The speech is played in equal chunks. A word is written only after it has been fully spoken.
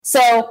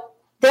So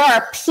there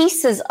are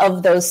pieces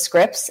of those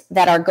scripts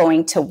that are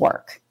going to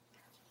work.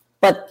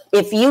 But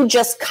if you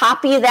just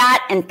copy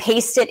that and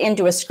paste it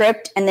into a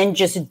script and then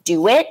just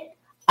do it,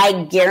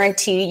 I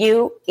guarantee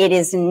you it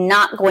is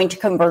not going to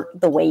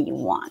convert the way you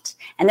want.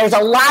 And there's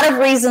a lot of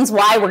reasons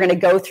why. We're going to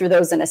go through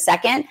those in a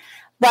second.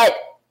 But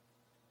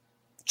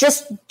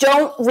just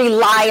don't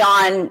rely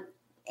on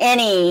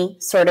any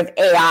sort of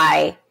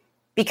AI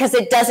because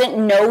it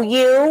doesn't know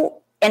you.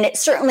 And it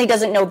certainly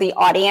doesn't know the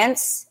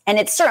audience. And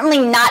it's certainly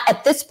not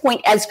at this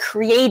point as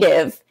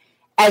creative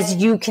as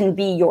you can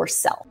be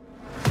yourself.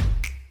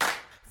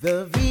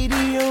 The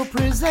Video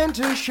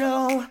Presenter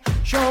Show.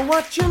 Show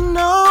what you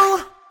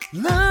know.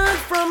 Learn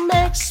from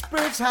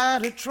experts how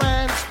to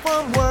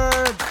transform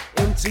word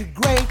into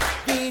great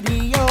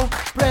video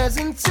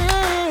presentations.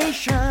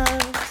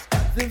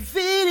 The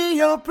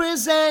Video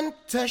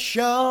Presenter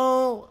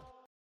Show.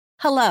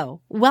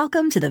 Hello,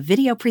 welcome to the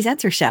Video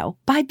Presenter Show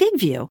by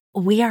BigView.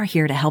 We are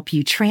here to help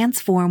you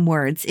transform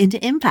words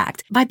into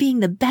impact by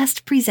being the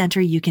best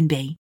presenter you can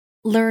be.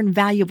 Learn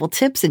valuable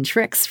tips and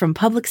tricks from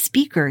public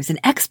speakers and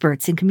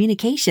experts in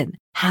communication,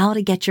 how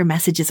to get your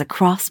messages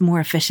across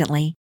more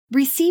efficiently.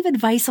 Receive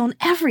advice on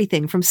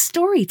everything from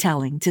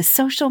storytelling to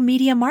social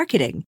media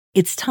marketing.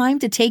 It's time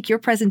to take your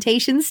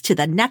presentations to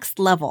the next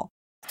level.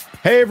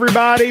 Hey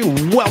everybody,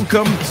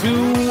 welcome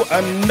to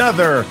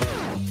another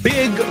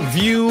Big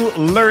View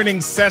learning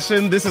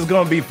session. This is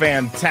going to be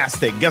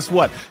fantastic. Guess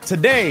what?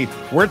 Today,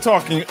 we're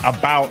talking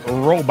about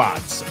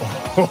robots.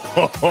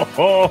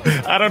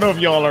 I don't know if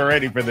y'all are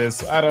ready for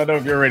this. I don't know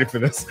if you're ready for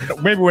this.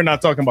 Maybe we're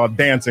not talking about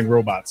dancing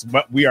robots,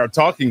 but we are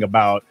talking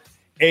about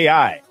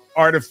AI,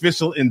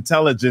 artificial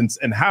intelligence,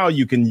 and how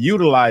you can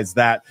utilize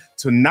that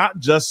to not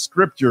just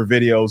script your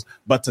videos,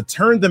 but to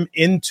turn them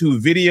into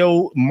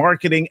video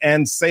marketing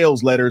and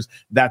sales letters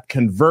that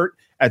convert,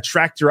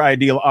 attract your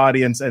ideal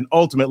audience, and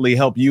ultimately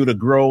help you to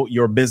grow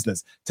your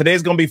business.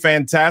 Today's going to be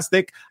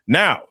fantastic.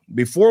 Now,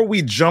 before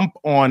we jump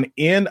on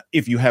in,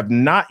 if you have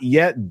not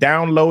yet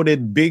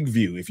downloaded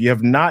BigView, if you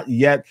have not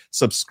yet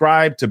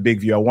subscribed to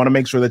BigView, I want to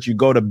make sure that you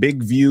go to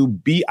BigView,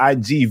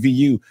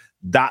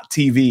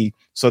 BIGVU.tv,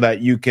 so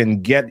that you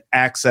can get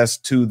access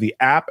to the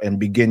app and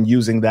begin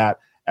using that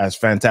as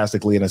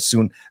fantastically and as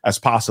soon as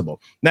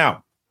possible.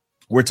 Now,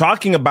 we're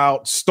talking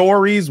about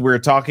stories, we're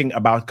talking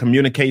about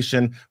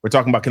communication, we're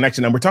talking about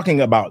connection, and we're talking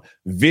about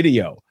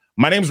video.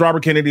 My name is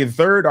Robert Kennedy III,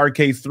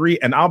 RK3,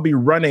 and I'll be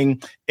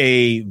running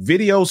a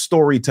video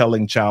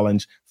storytelling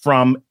challenge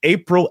from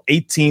April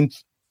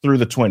 18th through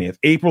the 20th,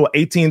 April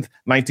 18th,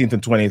 19th,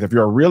 and 20th. If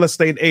you're a real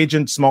estate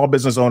agent, small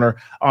business owner,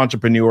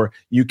 entrepreneur,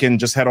 you can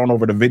just head on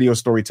over to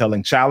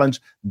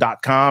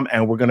videostorytellingchallenge.com,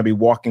 and we're going to be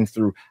walking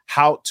through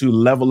how to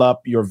level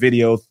up your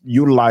video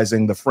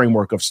utilizing the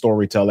framework of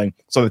storytelling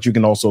so that you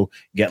can also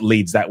get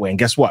leads that way. And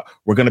guess what?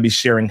 We're going to be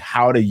sharing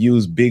how to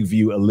use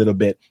BigView a little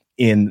bit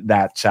in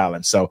that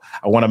challenge. So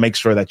I want to make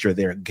sure that you're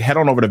there. Head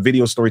on over to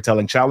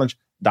videostorytellingchallenge.com.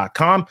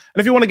 And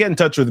if you want to get in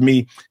touch with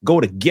me,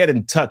 go to Get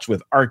in Touch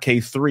with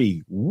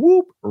RK3,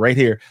 right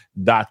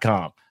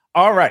here.com.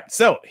 All right,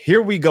 so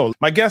here we go.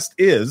 My guest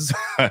is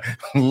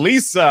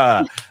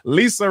Lisa.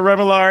 Lisa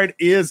Remillard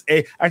is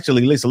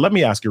actually, Lisa, let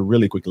me ask you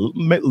really quickly.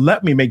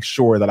 Let me make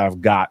sure that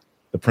I've got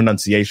the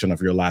pronunciation of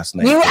your last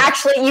name. You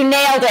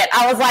nailed it.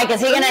 I was like, is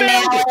he going to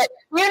nail it?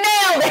 You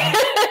nailed it.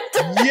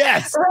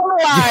 Yes.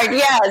 Remillard,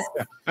 yes.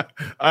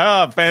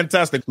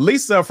 Fantastic.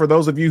 Lisa, for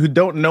those of you who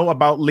don't know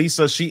about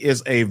Lisa, she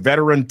is a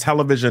veteran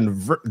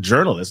television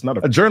journalist,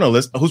 not a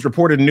journalist, who's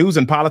reported news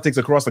and politics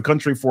across the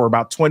country for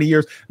about 20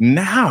 years.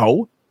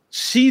 Now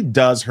she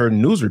does her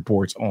news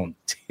reports on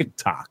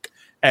TikTok,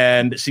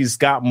 and she's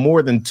got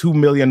more than 2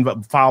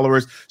 million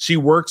followers. She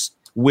works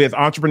with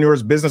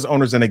entrepreneurs, business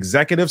owners, and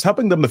executives,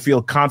 helping them to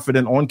feel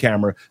confident on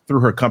camera through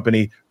her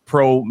company,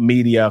 Pro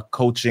Media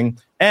Coaching.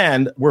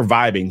 And we're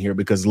vibing here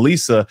because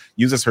Lisa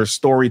uses her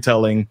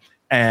storytelling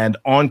and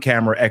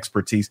on-camera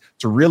expertise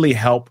to really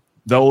help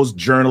those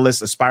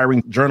journalists,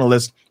 aspiring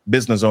journalists,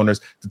 business owners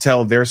to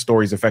tell their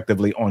stories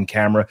effectively on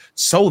camera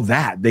so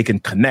that they can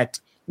connect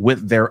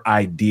with their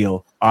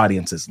ideal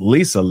audiences.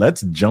 Lisa,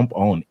 let's jump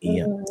on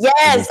in.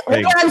 Yes.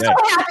 I'm so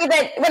happy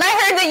that when I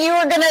heard that you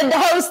were going to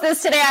host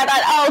this today, I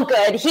thought, oh,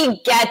 good.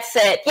 He gets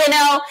it. You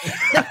know,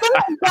 the thing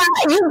is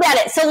that you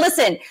get it. So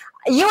listen,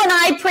 you and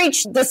I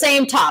preach the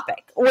same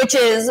topic, which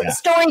is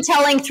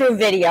storytelling through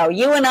video.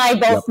 You and I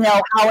both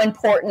know how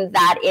important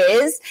that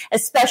is,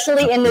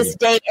 especially in this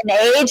day and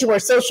age where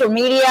social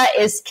media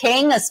is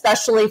king,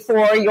 especially for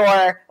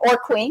or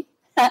queen.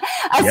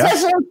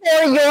 Especially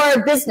for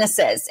your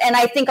businesses. And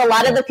I think a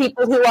lot of the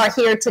people who are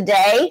here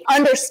today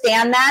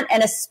understand that.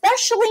 And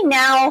especially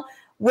now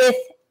with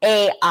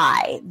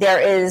AI. There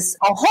is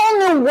a whole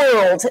new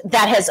world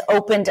that has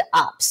opened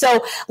up.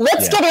 So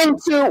let's get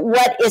into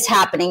what is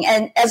happening.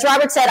 And as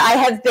Robert said, I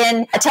have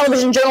been a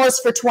television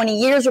journalist for 20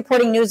 years,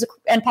 reporting news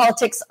and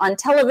politics on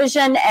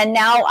television. And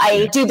now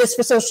I do this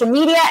for social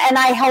media, and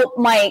I help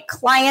my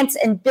clients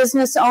and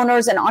business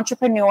owners and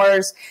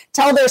entrepreneurs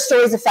tell their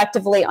stories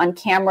effectively on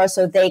camera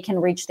so they can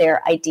reach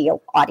their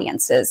ideal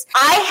audiences.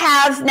 I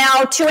have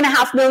now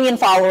 2.5 million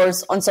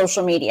followers on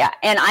social media,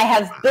 and I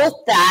have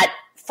built that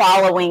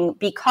following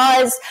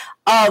because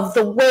of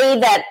the way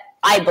that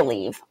I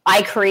believe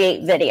I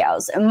create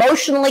videos,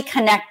 emotionally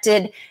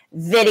connected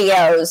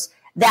videos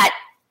that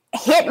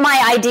hit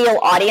my ideal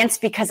audience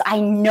because I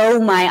know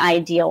my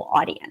ideal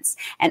audience.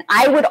 And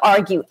I would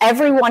argue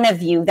every one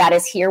of you that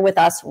is here with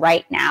us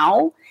right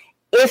now,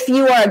 if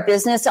you are a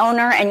business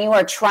owner and you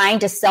are trying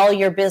to sell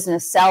your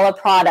business, sell a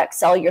product,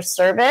 sell your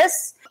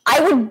service, I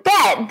would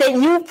bet that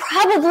you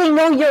probably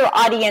know your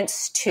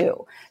audience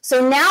too.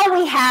 So now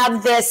we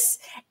have this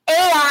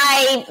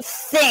AI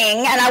thing,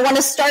 and I want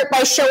to start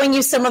by showing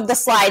you some of the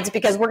slides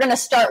because we're going to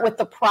start with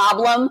the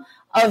problem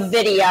of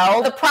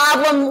video. The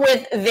problem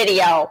with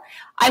video.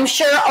 I'm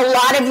sure a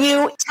lot of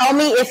you, tell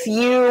me if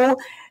you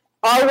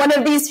are one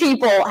of these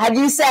people. Have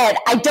you said,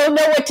 I don't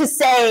know what to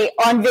say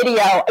on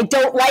video. I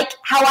don't like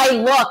how I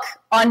look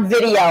on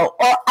video,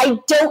 or I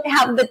don't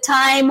have the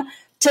time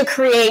to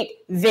create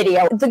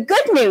video. The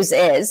good news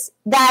is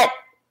that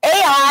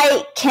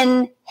AI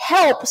can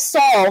help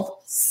solve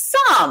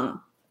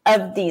some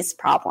of these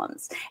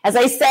problems. As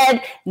I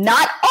said,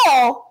 not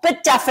all,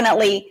 but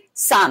definitely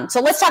some.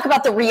 So let's talk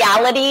about the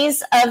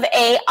realities of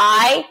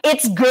AI.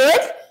 It's good,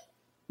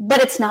 but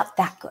it's not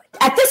that good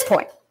at this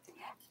point.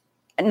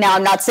 Now,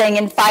 I'm not saying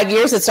in 5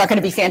 years it's not going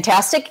to be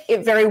fantastic.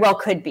 It very well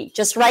could be.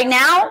 Just right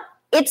now,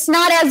 it's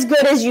not as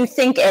good as you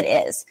think it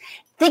is.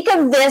 Think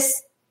of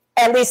this,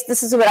 at least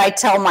this is what I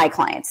tell my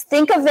clients.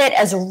 Think of it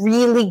as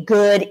really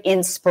good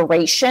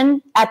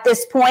inspiration at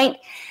this point.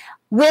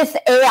 With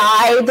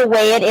AI, the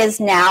way it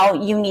is now,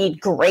 you need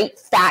great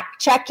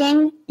fact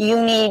checking.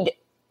 You need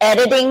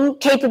editing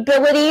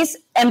capabilities.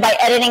 And by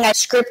editing, I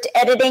script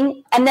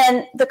editing. And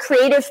then the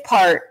creative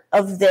part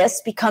of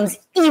this becomes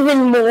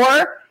even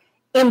more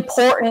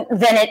important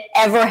than it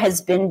ever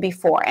has been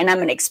before. And I'm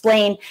going to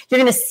explain.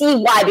 You're going to see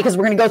why, because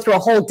we're going to go through a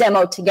whole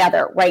demo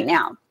together right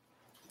now.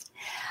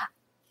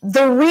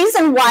 The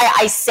reason why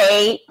I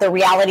say the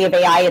reality of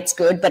AI, it's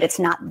good, but it's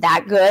not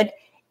that good,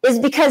 is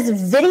because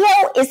video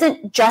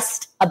isn't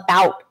just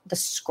about the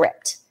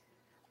script.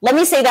 Let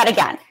me say that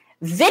again.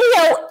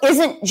 Video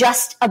isn't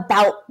just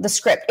about the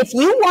script. If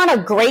you want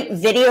a great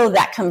video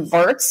that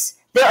converts,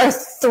 there are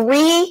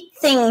 3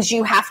 things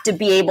you have to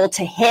be able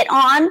to hit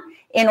on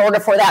in order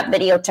for that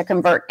video to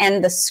convert.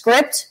 And the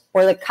script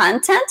or the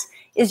content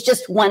is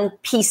just one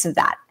piece of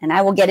that. And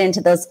I will get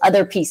into those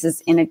other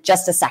pieces in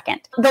just a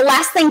second. The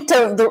last thing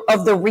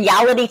of the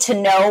reality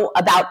to know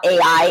about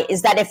AI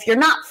is that if you're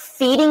not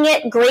feeding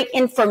it great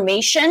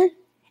information,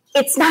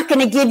 it's not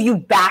going to give you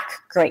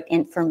back great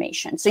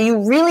information. So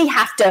you really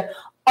have to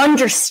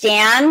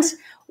understand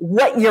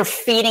what you're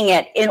feeding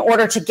it in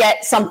order to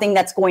get something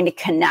that's going to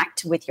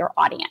connect with your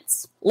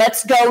audience.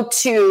 Let's go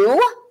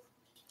to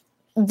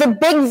the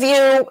Big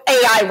View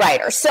AI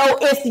writer. So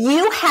if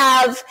you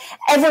have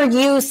ever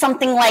used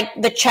something like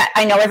the chat,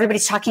 I know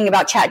everybody's talking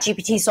about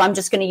ChatGPT, so I'm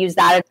just going to use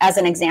that as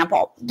an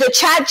example. The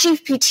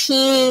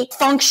ChatGPT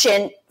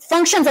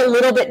functions a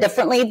little bit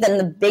differently than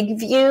the Big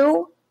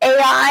View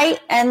AI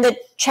and the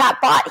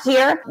chatbot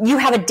here. You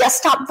have a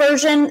desktop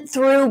version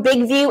through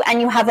Big View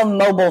and you have a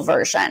mobile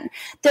version.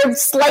 They're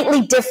slightly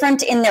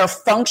different in their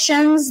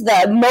functions.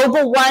 The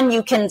mobile one,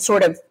 you can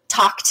sort of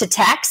talk to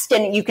text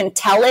and you can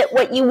tell it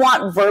what you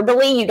want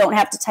verbally. You don't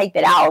have to type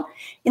it out.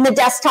 In the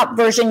desktop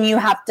version, you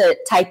have to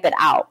type it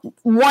out.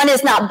 One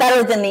is not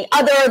better than the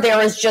other.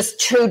 There is just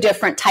 2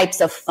 different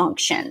types of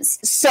functions.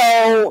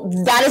 So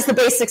that is the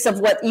basics of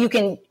what you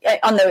can,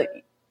 on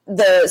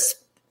the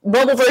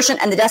mobile version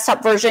and the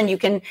desktop version, you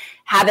can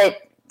have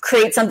it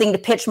create something to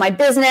pitch my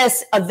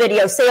business, a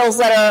video sales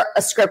letter,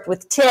 a script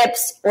with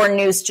tips, or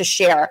news to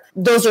share.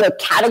 Those are the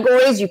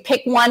categories. You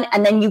pick one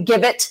and then you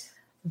give it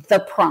the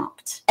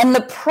prompt. And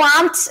the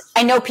prompt,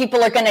 I know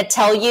people are going to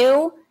tell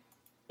you,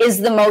 is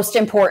the most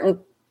important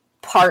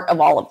part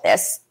of all of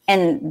this.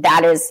 And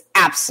that is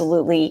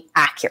absolutely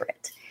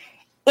accurate.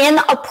 In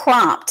a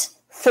prompt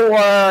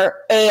for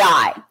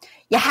AI,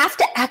 you have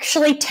to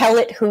actually tell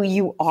it who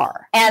you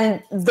are.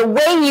 And the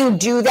way you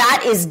do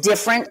that is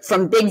different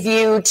from Big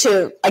View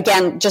to,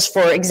 again, just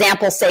for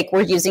example's sake,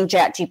 we're using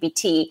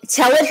ChatGPT.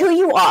 Tell it who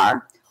you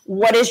are.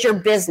 What is your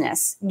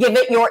business? Give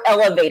it your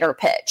elevator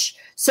pitch.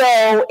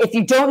 So if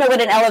you don't know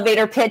what an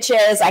elevator pitch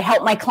is, I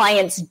help my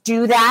clients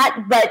do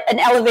that. But an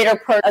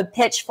elevator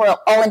pitch, for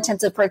all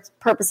intents and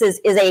purposes,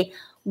 is a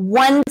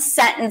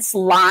 1-sentence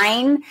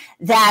line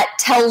that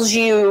tells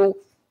you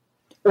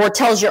or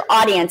tells your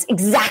audience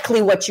exactly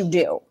what you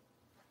do,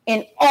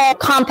 in all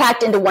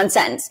compact into 1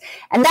 sentence.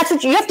 And that's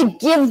what you have to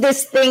give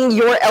this thing,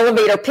 your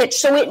elevator pitch,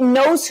 so it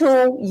knows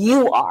who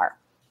you are.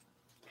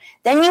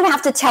 Then you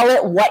have to tell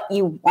it what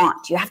you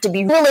want. You have to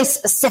be really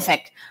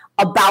specific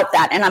about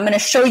that. And I'm going to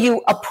show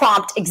you a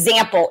prompt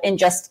example in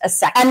just a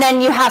second. And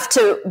then you have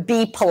to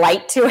be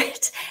polite to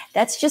it.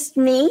 That's just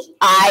me.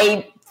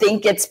 I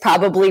think it's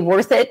probably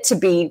worth it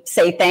to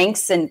say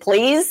thanks and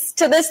please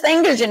to this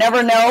thing, because you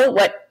never know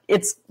what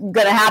it's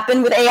going to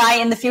happen with AI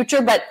in the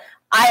future. But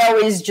I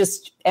always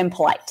just am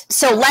polite.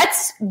 So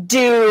let's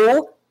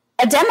do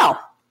a demo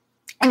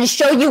and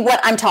show you what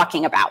I'm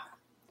talking about.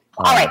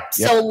 All right.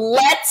 Yep. So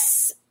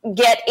let's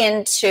get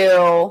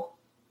into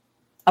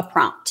a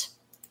prompt.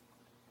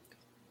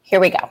 Here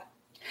we go.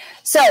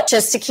 So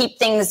just to keep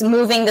things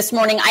moving this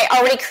morning, I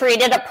already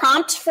created a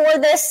prompt for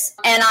this,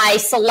 and I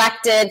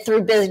selected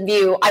through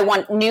BizView, I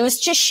want news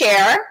to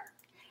share,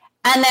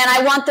 and then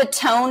I want the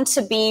tone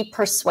to be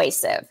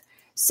persuasive.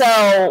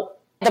 So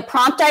the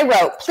prompt I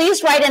wrote,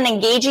 please write an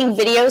engaging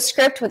video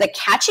script with a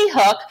catchy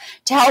hook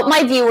to help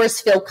my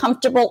viewers feel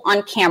comfortable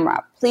on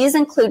camera. Please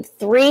include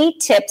 3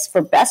 tips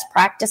for best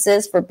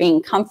practices for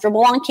being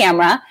comfortable on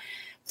camera.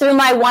 Through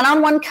my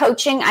one-on-one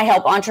coaching, I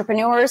help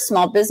entrepreneurs,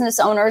 small business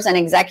owners, and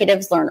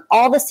executives learn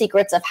all the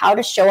secrets of how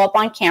to show up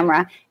on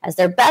camera as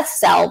their best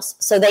selves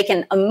so they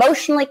can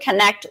emotionally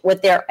connect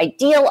with their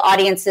ideal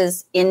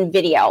audiences in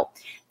video.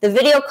 The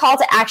video call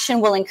to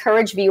action will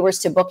encourage viewers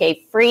to book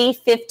a free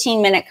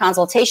 15-minute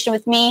consultation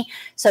with me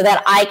so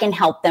that I can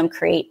help them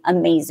create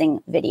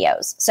amazing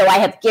videos. So I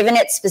have given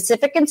it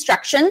specific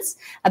instructions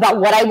about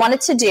what I want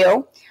it to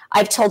do.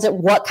 I've told it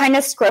what kind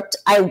of script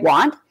I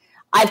want.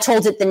 I've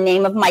told it the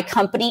name of my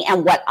company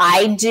and what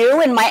I do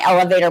in my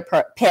elevator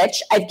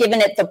pitch. I've given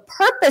it the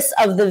purpose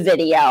of the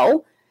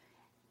video.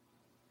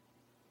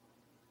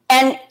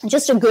 And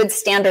just a good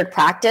standard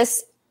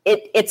practice,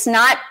 it's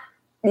not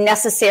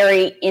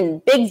necessary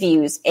in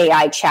BigView's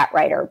AI chat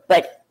writer,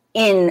 but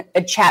in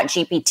a chat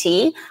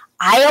GPT,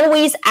 I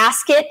always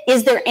ask it,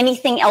 is there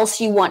anything else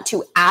you want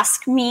to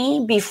ask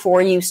me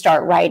before you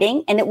start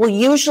writing? And it will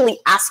usually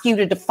ask you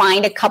to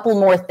define a couple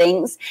more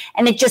things,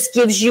 and it just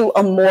gives you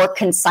a more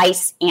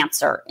concise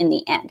answer in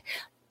the end.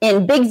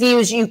 In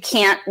BigViews, you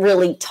can't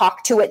really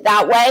talk to it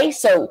that way,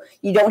 so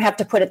you don't have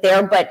to put it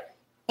there. But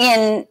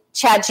in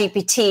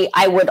ChatGPT,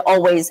 I would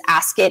always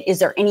ask it, is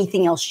there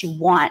anything else you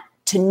want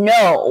to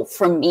know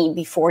from me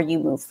before you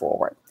move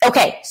forward?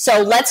 Okay,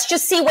 so let's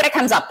just see what it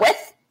comes up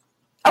with.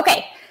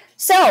 Okay.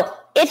 So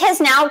it has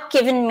now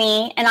given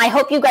me, and I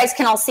hope you guys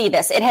can all see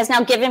this, it has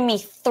now given me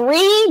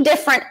 3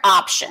 different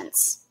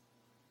options,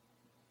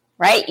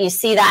 right? You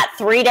see that?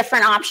 3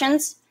 different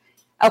options?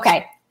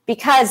 Okay,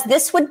 because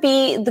this would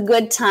be the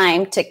good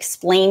time to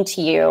explain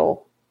to you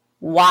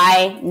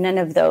why none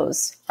of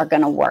those are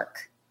going to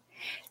work.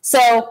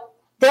 So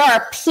there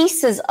are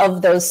pieces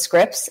of those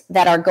scripts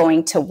that are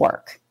going to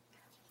work.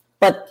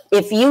 But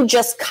if you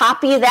just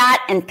copy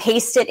that and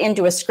paste it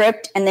into a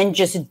script and then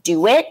just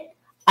do it,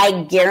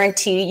 I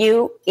guarantee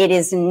you it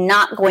is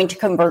not going to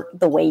convert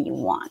the way you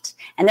want.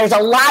 And there's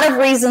a lot of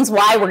reasons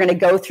why. We're going to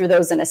go through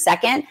those in a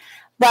second.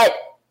 But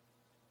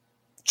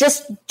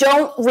just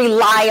don't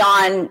rely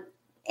on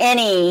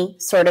any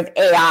sort of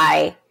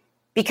AI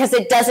because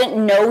it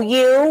doesn't know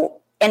you,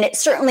 and it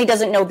certainly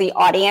doesn't know the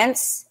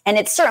audience. And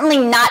it's certainly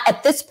not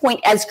at this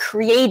point as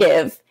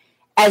creative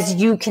as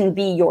you can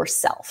be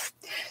yourself.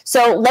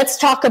 So let's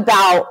talk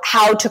about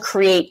how to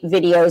create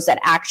videos that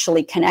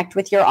actually connect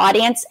with your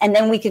audience. And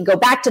then we can go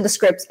back to the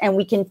scripts and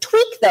we can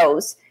tweak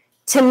those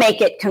to make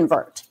it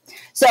convert.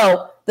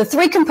 So the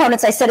 3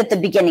 components I said at the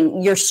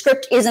beginning, your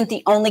script isn't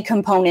the only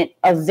component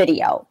of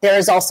video. There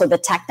is also the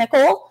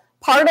technical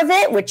part of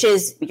it, which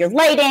is your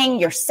lighting,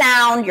 your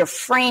sound, your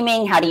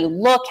framing. How do you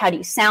look? How do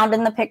you sound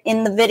in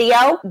the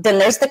video? Then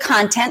there's the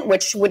content,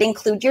 which would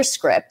include your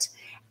script.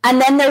 And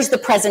then there's the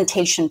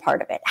presentation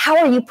part of it. How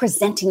are you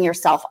presenting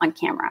yourself on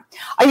camera?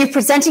 Are you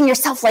presenting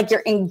yourself like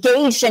you're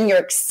engaged and you're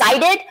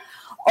excited?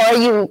 Or are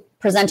you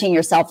presenting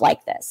yourself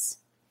like this?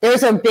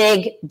 There's a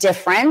big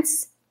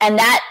difference. And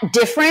that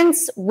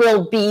difference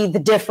will be the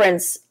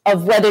difference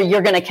of whether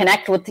you're going to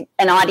connect with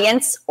an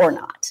audience or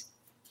not.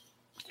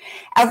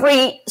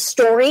 Every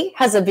story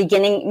has a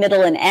beginning,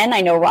 middle, and end. I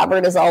know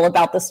Robert is all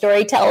about the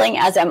storytelling,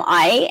 as am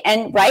I.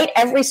 And right,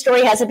 every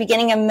story has a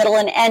beginning, a middle,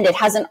 and end. It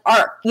has an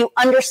arc. You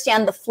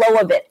understand the flow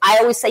of it. I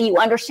always say you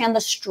understand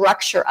the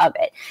structure of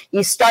it.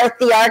 You start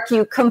the arc,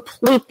 you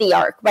complete the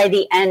arc by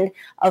the end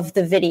of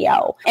the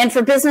video. And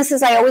for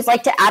businesses, I always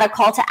like to add a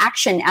call to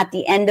action at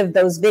the end of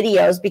those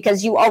videos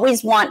because you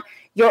always want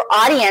your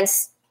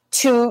audience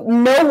to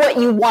know what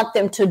you want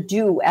them to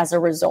do as a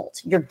result.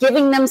 You're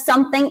giving them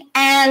something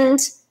and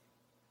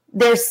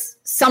there's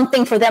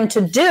something for them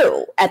to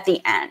do at the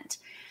end.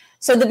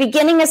 So the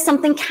beginning is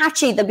something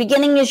catchy. The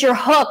beginning is your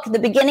hook. The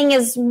beginning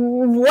is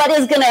what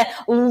is going to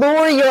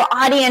lure your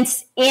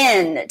audience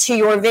in to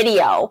your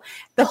video.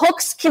 The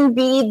hooks can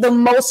be the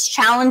most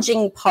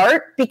challenging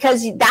part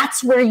because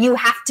that's where you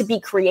have to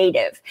be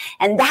creative.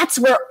 And that's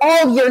where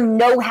all your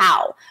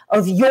know-how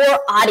of your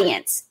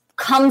audience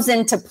comes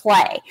into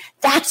play.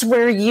 That's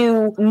where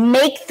you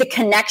make the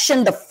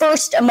connection, the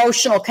first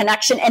emotional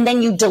connection, and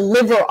then you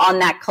deliver on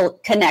that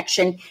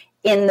connection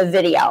in the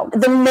video.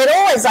 The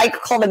middle is I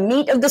call the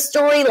meat of the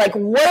story. Like,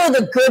 what are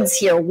the goods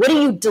here? What are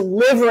you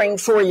delivering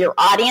for your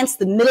audience?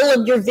 The middle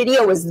of your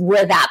video is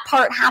where that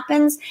part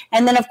happens.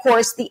 And then, of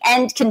course, the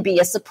end can be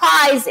a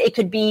surprise. It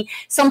could be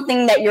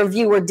something that your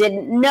viewer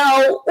didn't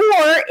know,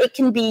 or it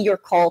can be your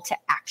call to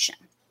action.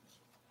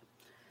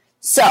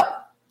 So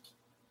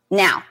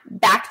now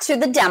back to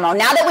the demo.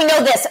 Now that we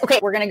know this, okay,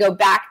 we're going to go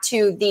back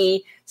to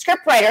the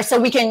script writer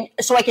so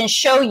I can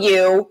show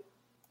you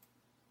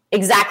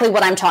exactly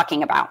what I'm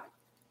talking about.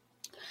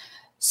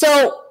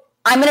 So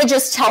I'm going to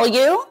just tell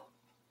you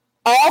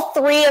all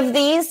three of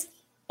these,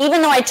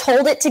 even though I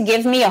told it to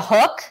give me a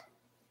hook,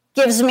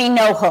 gives me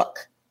no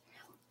hook.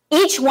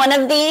 Each one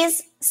of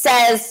these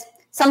says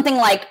something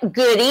like,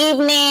 good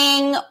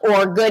evening,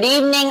 or good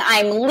evening,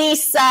 I'm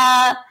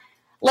Lisa.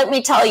 Let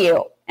me tell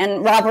you,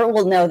 and Robert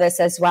will know this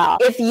as well.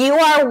 If you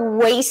are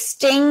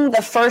wasting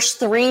the first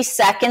 3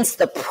 seconds,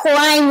 the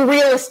prime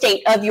real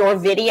estate of your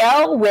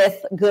video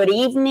with good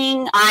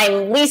evening,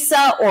 I'm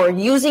Lisa, or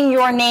using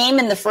your name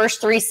in the first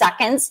 3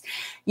 seconds,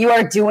 you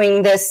are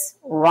doing this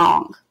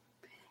wrong.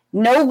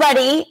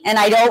 Nobody, and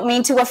I don't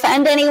mean to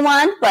offend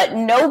anyone, but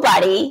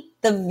nobody,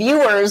 the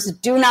viewers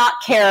do not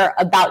care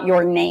about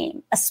your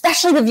name,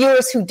 especially the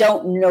viewers who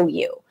don't know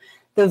you.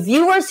 The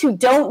viewers who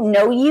don't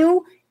know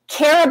you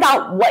care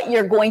about what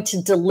you're going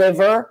to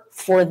deliver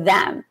for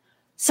them.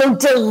 So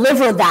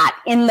deliver that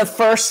in the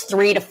first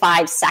 3 to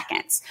 5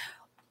 seconds.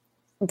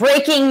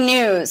 Breaking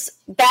news,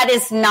 that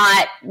is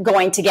not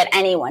going to get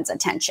anyone's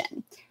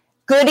attention.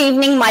 Good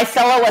evening, my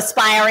fellow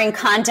aspiring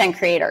content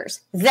creators.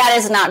 That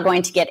is not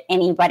going to get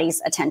anybody's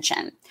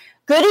attention.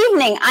 Good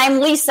evening, I'm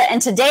Lisa,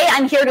 and today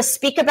I'm here to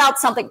speak about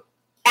something.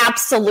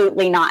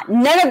 Absolutely not.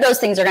 None of those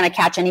things are going to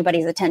catch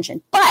anybody's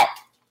attention. But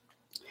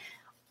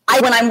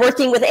when I'm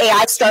working with AI,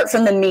 I start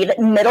from the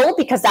middle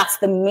because that's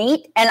the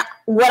meat. And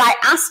what I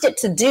asked it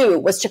to do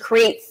was to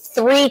create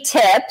 3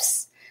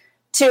 tips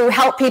to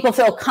help people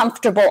feel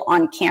comfortable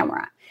on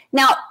camera.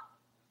 Now,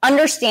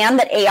 understand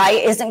that AI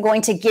isn't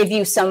going to give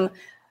you some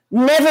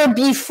never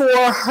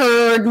before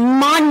heard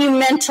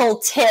monumental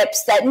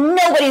tips that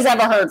nobody's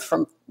ever heard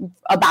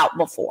about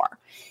before.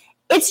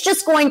 It's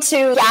just going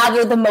to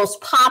gather the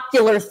most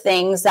popular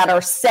things that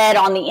are said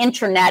on the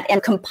internet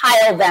and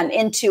compile them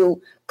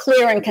into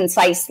clear and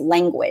concise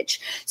language.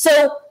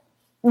 So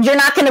you're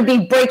not going to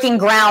be breaking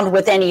ground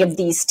with any of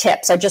these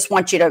tips. I just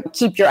want you to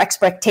keep your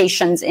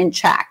expectations in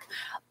check.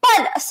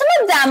 But some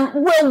of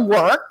them will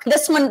work.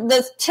 This one,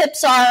 the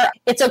tips are,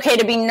 it's okay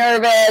to be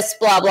nervous,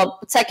 blah, blah.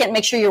 Second,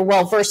 make sure you're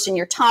well-versed in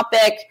your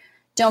topic.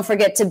 Don't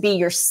forget to be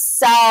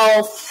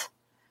yourself.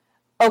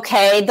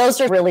 Okay,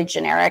 those are really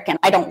generic, and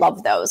I don't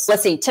love those.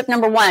 Let's see. Tip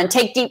number 1,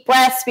 take deep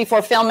breaths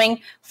before filming.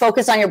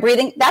 Focus on your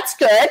breathing. That's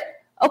good.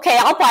 Okay,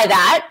 I'll buy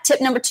that. Tip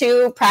number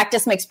 2,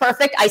 practice makes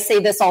perfect. I say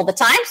this all the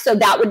time, so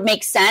that would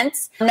make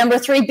sense. Number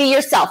 3, be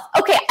yourself.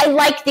 Okay, I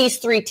like these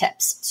 3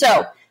 tips.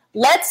 So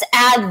let's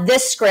add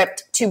this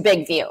script to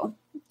BigView,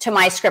 to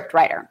my script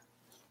writer.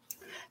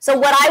 So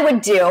what I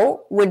would do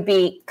would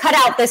be cut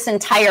out this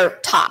entire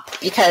top,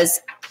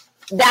 because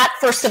that,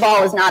 first of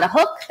all, is not a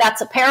hook.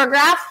 That's a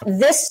paragraph.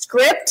 This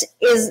script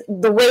is,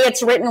 the way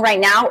it's written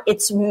right now,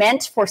 it's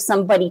meant for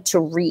somebody to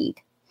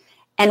read.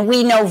 And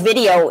we know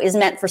video is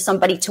meant for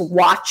somebody to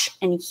watch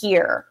and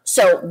hear.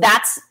 So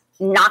that's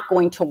not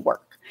going to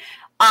work.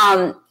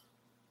 I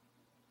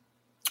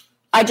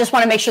just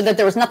want to make sure that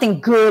there was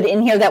nothing good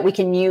in here that we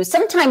can use.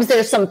 Sometimes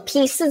there's some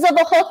pieces of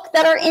a hook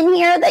that are in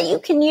here that you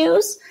can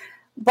use,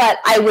 but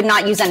I would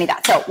not use any of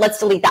that. So let's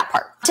delete that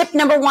part. Tip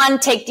number 1,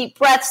 take deep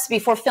breaths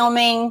before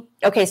filming.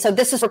 Okay, so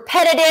this is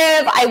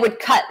repetitive. I would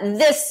cut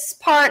this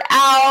part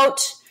out.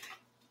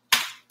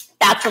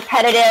 That's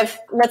repetitive.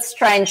 Let's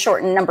try and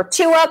shorten number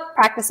 2 up.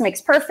 Practice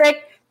makes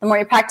perfect. The more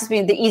you practice,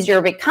 the easier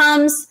it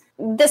becomes.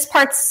 This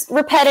part's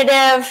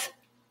repetitive.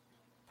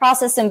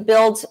 Process and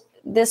build.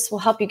 This will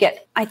help you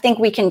get, I think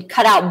we can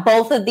cut out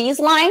both of these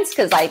lines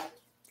because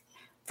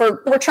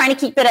we're trying to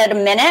keep it at a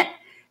minute.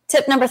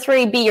 Tip number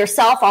 3, be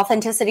yourself.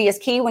 Authenticity is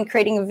key when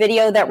creating a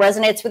video that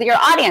resonates with your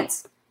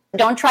audience.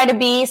 Don't try to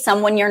be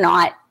someone you're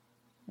not.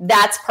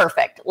 That's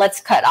perfect.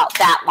 Let's cut out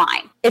that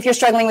line. If you're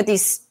struggling with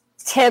these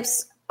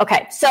tips,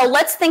 okay, so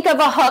let's think of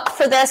a hook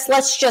for this.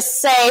 Let's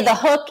just say the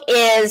hook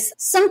is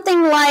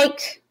something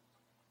like,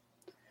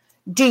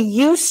 do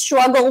you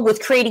struggle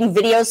with creating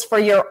videos for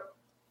your,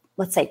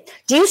 let's say,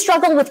 do you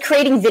struggle with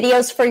creating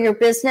videos for your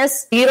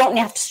business? You don't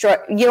have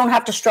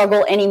to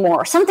struggle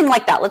anymore. Something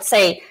like that. Let's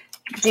say,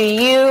 do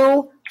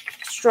you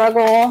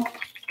struggle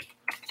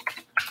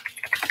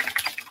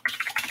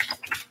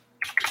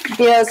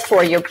videos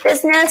for your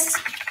business?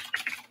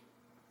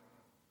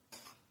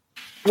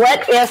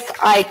 What if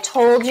I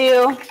told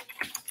you,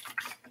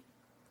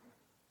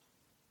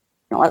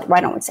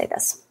 why don't we say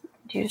this?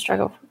 Do you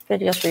struggle with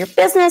videos for your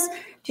business?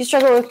 Do you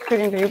struggle with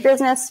creating for your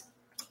business?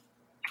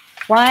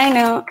 Why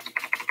not?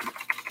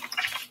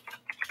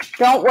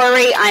 Don't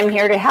worry, I'm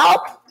here to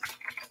help.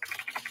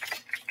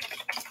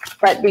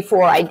 But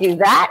before I do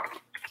that,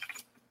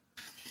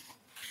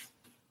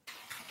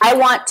 I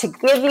want to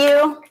give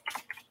you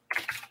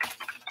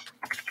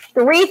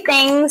 3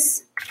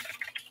 things,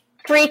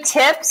 3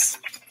 tips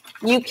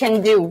you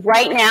can do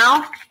right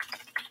now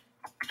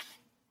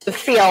to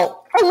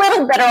feel a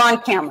little better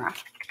on camera.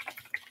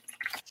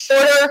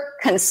 Shorter,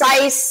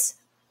 concise,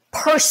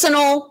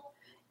 personal.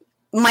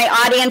 My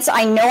audience,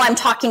 I know I'm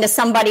talking to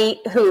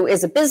somebody who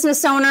is a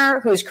business owner,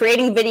 who's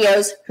creating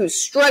videos, who's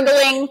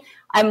struggling.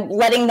 I'm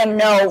letting them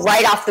know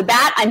right off the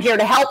bat, I'm here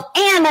to help,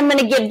 and I'm going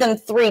to give them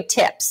 3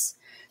 tips.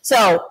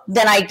 So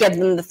then I give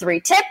them the 3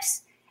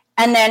 tips.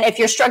 And then if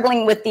you're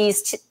struggling with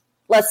these,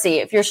 let's see,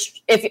 if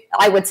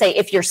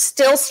you're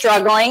still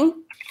struggling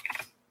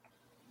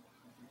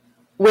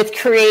with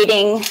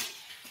struggling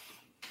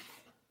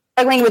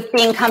with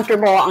being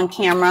comfortable on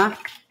camera,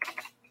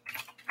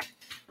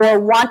 or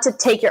want to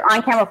take your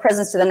on-camera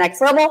presence to the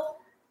next level,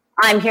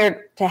 I'm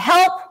here to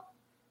help.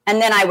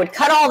 And then I would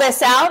cut all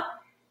this out,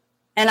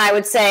 and I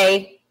would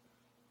say,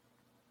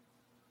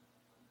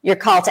 your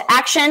call to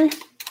action,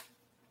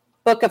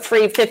 book a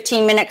free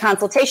 15-minute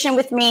consultation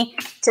with me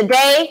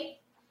today.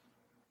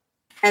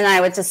 And I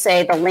would just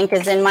say, the link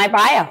is in my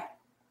bio.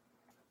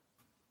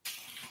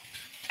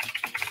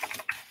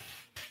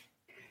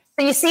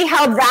 So you see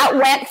how that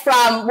went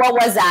from, what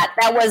was that?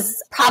 That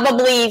was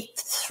probably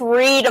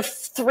 3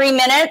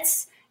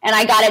 minutes, and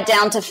I got it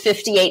down to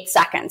 58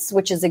 seconds,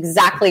 which is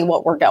exactly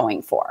what we're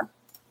going for.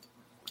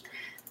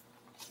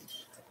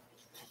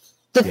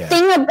 The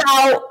thing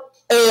about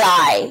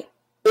AI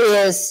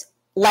is,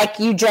 like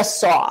you just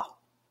saw,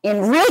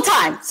 in real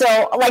time.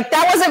 So like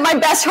that wasn't my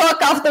best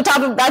hook off the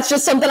top of, that's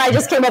just something I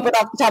just came up with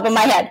off the top of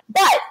my head.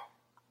 But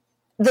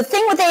the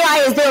thing with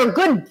AI is there are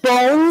good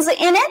bones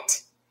in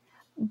it,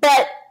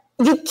 but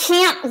you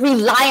can't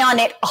rely on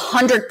it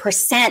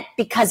 100%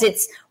 because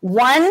it's,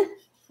 one,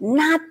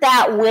 not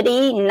that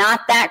witty,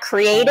 not that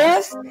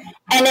creative.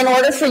 And in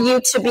order for you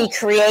to be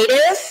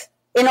creative,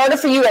 in order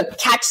for you to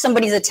catch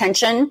somebody's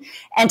attention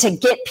and to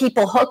get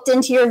people hooked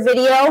into your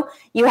video,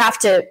 you have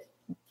to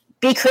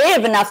be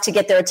creative enough to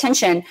get their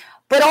attention,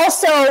 but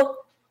also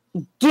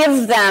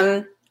give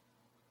them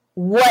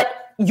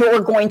what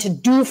you're going to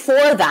do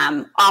for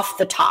them off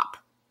the top.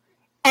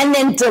 And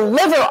then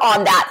deliver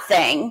on that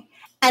thing,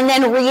 and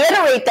then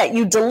reiterate that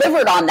you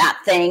delivered on that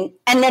thing,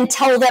 and then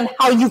tell them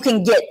how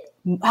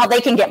they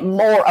can get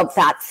more of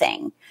that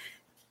thing.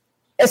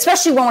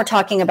 Especially when we're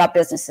talking about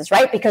businesses,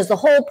 right? Because the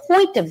whole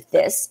point of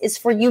this is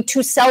for you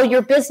to sell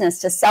your business,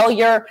 to sell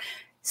your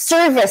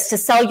service, to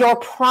sell your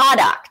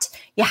product.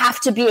 You have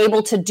to be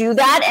able to do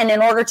that. And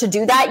in order to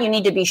do that, you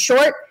need to be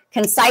short,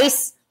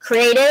 concise,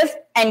 creative,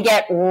 and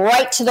get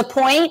right to the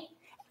point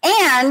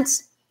and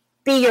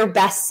be your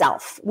best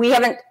self.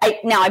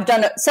 I've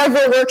done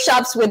several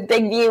workshops with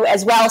Big View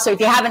as well. So if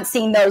you haven't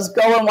seen those,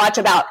 go and watch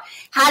about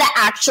how to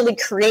actually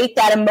create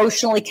that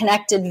emotionally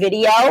connected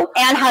video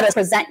and how to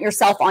present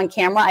yourself on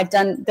camera.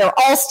 They're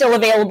all still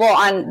available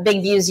on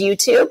Big View's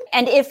YouTube.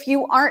 And if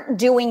you aren't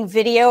doing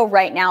video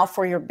right now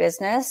for your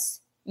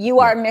business, you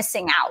are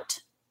missing out.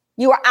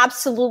 You are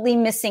absolutely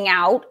missing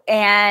out.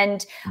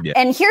 And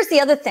here's the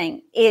other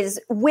thing is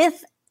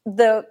with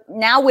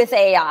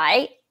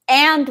AI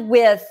and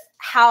with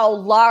how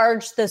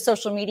large the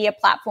social media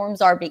platforms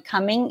are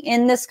becoming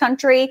in this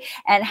country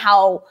and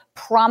how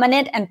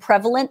prominent and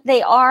prevalent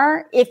they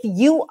are, if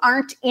you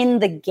aren't in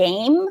the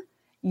game,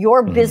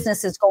 your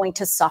business is going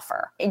to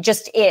suffer. It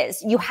just is.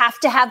 You have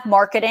to have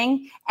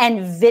marketing,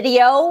 and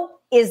video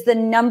is the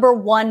number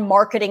one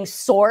marketing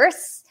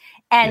source.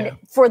 And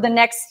for the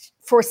next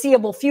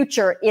foreseeable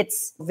future,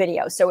 it's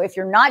video. So if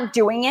you're not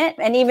doing it,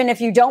 and even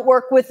if you don't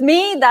work with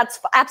me, that's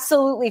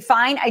absolutely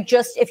fine.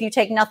 If you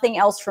take nothing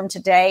else from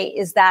today,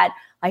 is that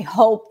I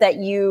hope that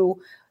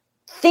you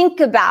think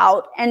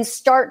about and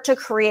start to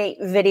create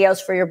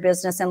videos for your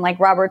business. And like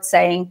Robert's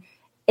saying,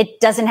 it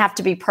doesn't have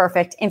to be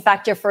perfect. In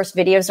fact, your first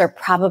videos are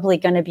probably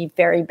going to be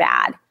very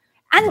bad.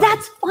 And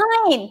that's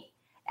fine.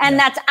 And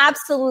that's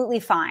absolutely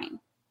fine.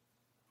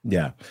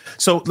 Yeah.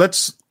 So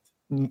let's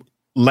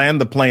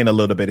land the plane a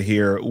little bit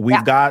here.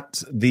 We've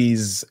got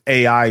these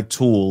AI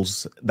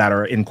tools that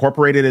are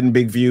incorporated in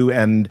Big View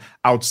and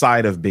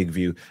outside of Big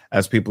View,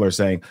 as people are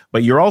saying.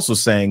 But you're also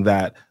saying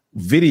that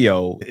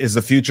video is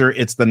the future.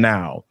 It's the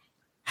now.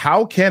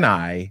 How can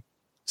I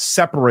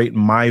separate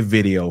my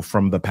video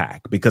from the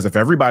pack? Because if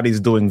everybody's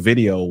doing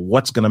video,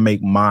 what's going to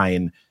make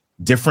mine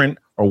different,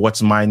 or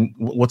what's going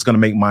to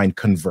make mine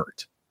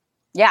convert?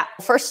 Yeah.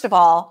 First of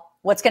all,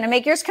 what's going to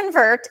make yours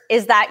convert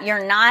is that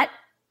you're not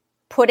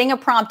putting a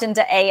prompt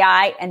into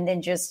AI and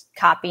then just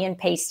copy and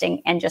pasting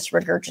and just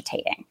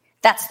regurgitating.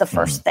 That's the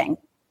first thing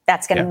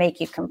that's going to make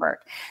you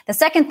convert. The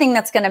second thing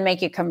that's going to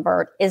make you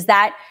convert is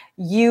that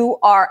you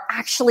are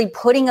actually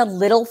putting a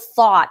little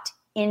thought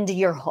into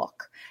your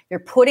hook. You're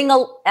putting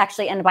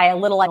and by a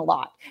little, a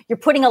lot, you're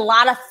putting a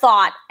lot of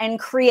thought and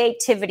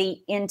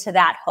creativity into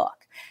that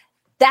hook.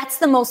 That's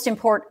the most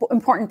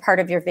important part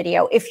of your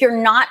video. If you're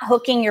not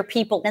hooking your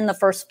people in the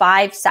first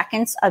 5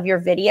 seconds of your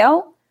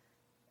video,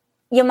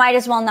 you might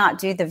as well not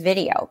do the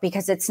video,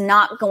 because it's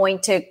not going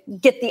to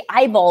get the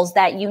eyeballs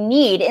that you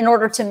need in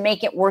order to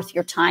make it worth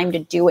your time to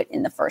do it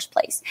in the first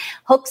place.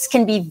 Hooks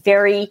can be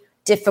very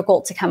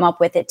difficult to come up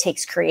with. It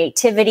takes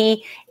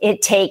creativity.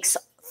 It takes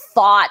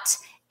thought.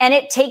 And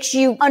it takes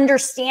you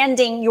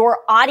understanding your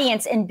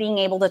audience and being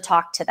able to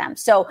talk to them.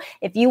 So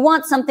if you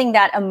want something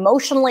that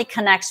emotionally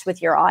connects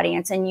with your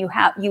audience and you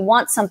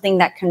want something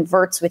that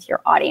converts with your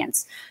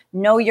audience,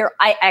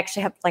 I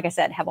actually have, like I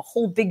said, have a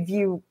whole Big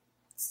View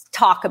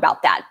talk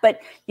about that. But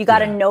you got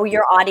to know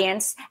your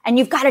audience and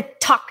you've got to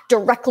talk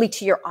directly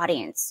to your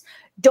audience.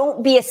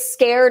 Don't be as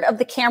scared of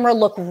the camera.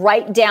 Look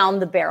right down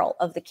the barrel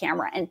of the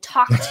camera and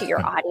talk to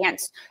your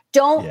audience.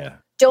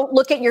 Don't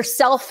look at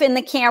yourself in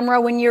the camera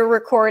when you're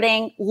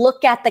recording.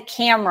 Look at the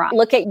camera.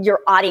 Look at your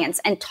audience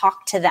and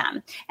talk to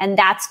them. And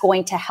that's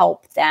going to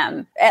help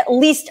them at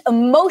least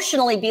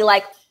emotionally be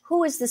like,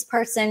 who is this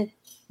person?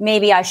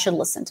 Maybe I should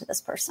listen to this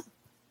person.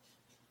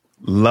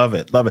 Love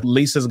it. Love it.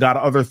 Lisa's got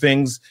other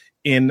things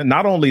in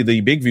not only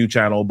the Big View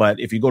channel, but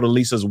if you go to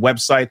Lisa's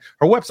website,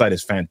 her website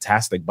is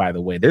fantastic, by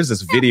the way. There's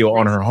this video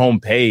on her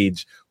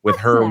homepage with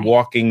her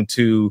walking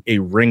to a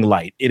ring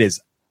light. It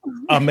is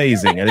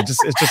amazing. And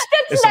it's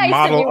nice, a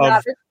model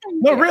of,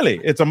 no, really,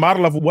 it's a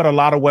model of what a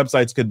lot of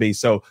websites could be.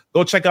 So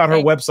go check out her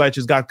website.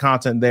 She's got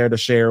content there to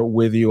share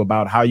with you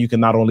about how you can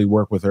not only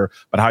work with her,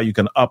 but how you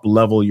can up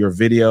level your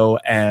video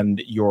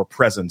and your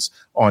presence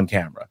on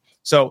camera.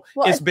 So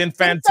it's been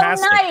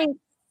fantastic. So nice,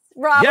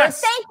 Robert.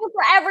 Yes. Thank you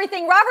for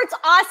everything. Robert's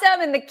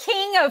awesome and the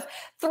king of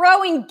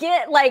throwing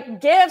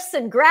GIFs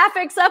and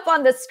graphics up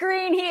on the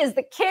screen. He is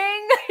the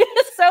king.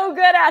 He's so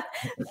good at.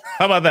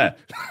 How about that?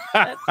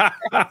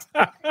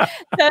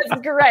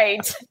 That's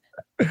great.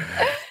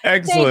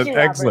 Excellent. You,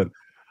 excellent.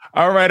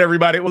 All right,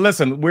 everybody. Well,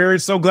 listen, we're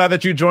so glad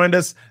that you joined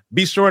us.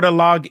 Be sure to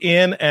log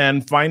in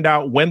and find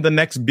out when the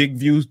next Big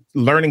View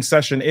learning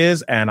session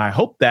is. And I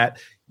hope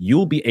that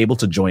you'll be able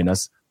to join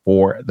us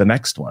for the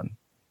next one.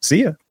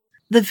 See ya.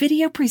 The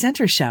Video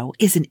Presenter Show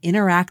is an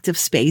interactive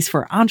space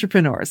for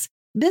entrepreneurs,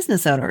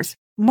 business owners,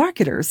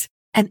 marketers,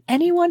 and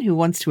anyone who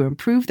wants to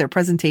improve their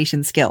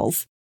presentation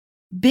skills.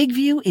 Big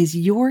View is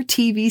your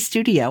TV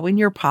studio in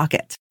your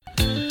pocket.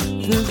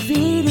 The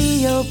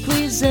Video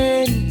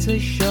Presenter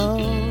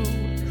Show.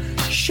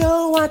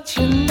 Show what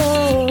you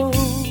know.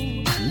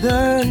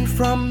 Learn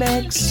from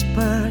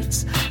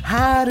experts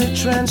how to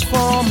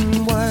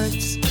transform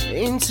words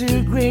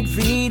into great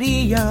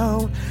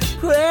video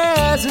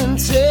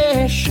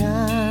presentations.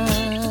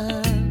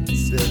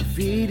 The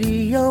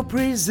Video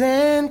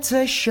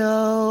Presenter Show.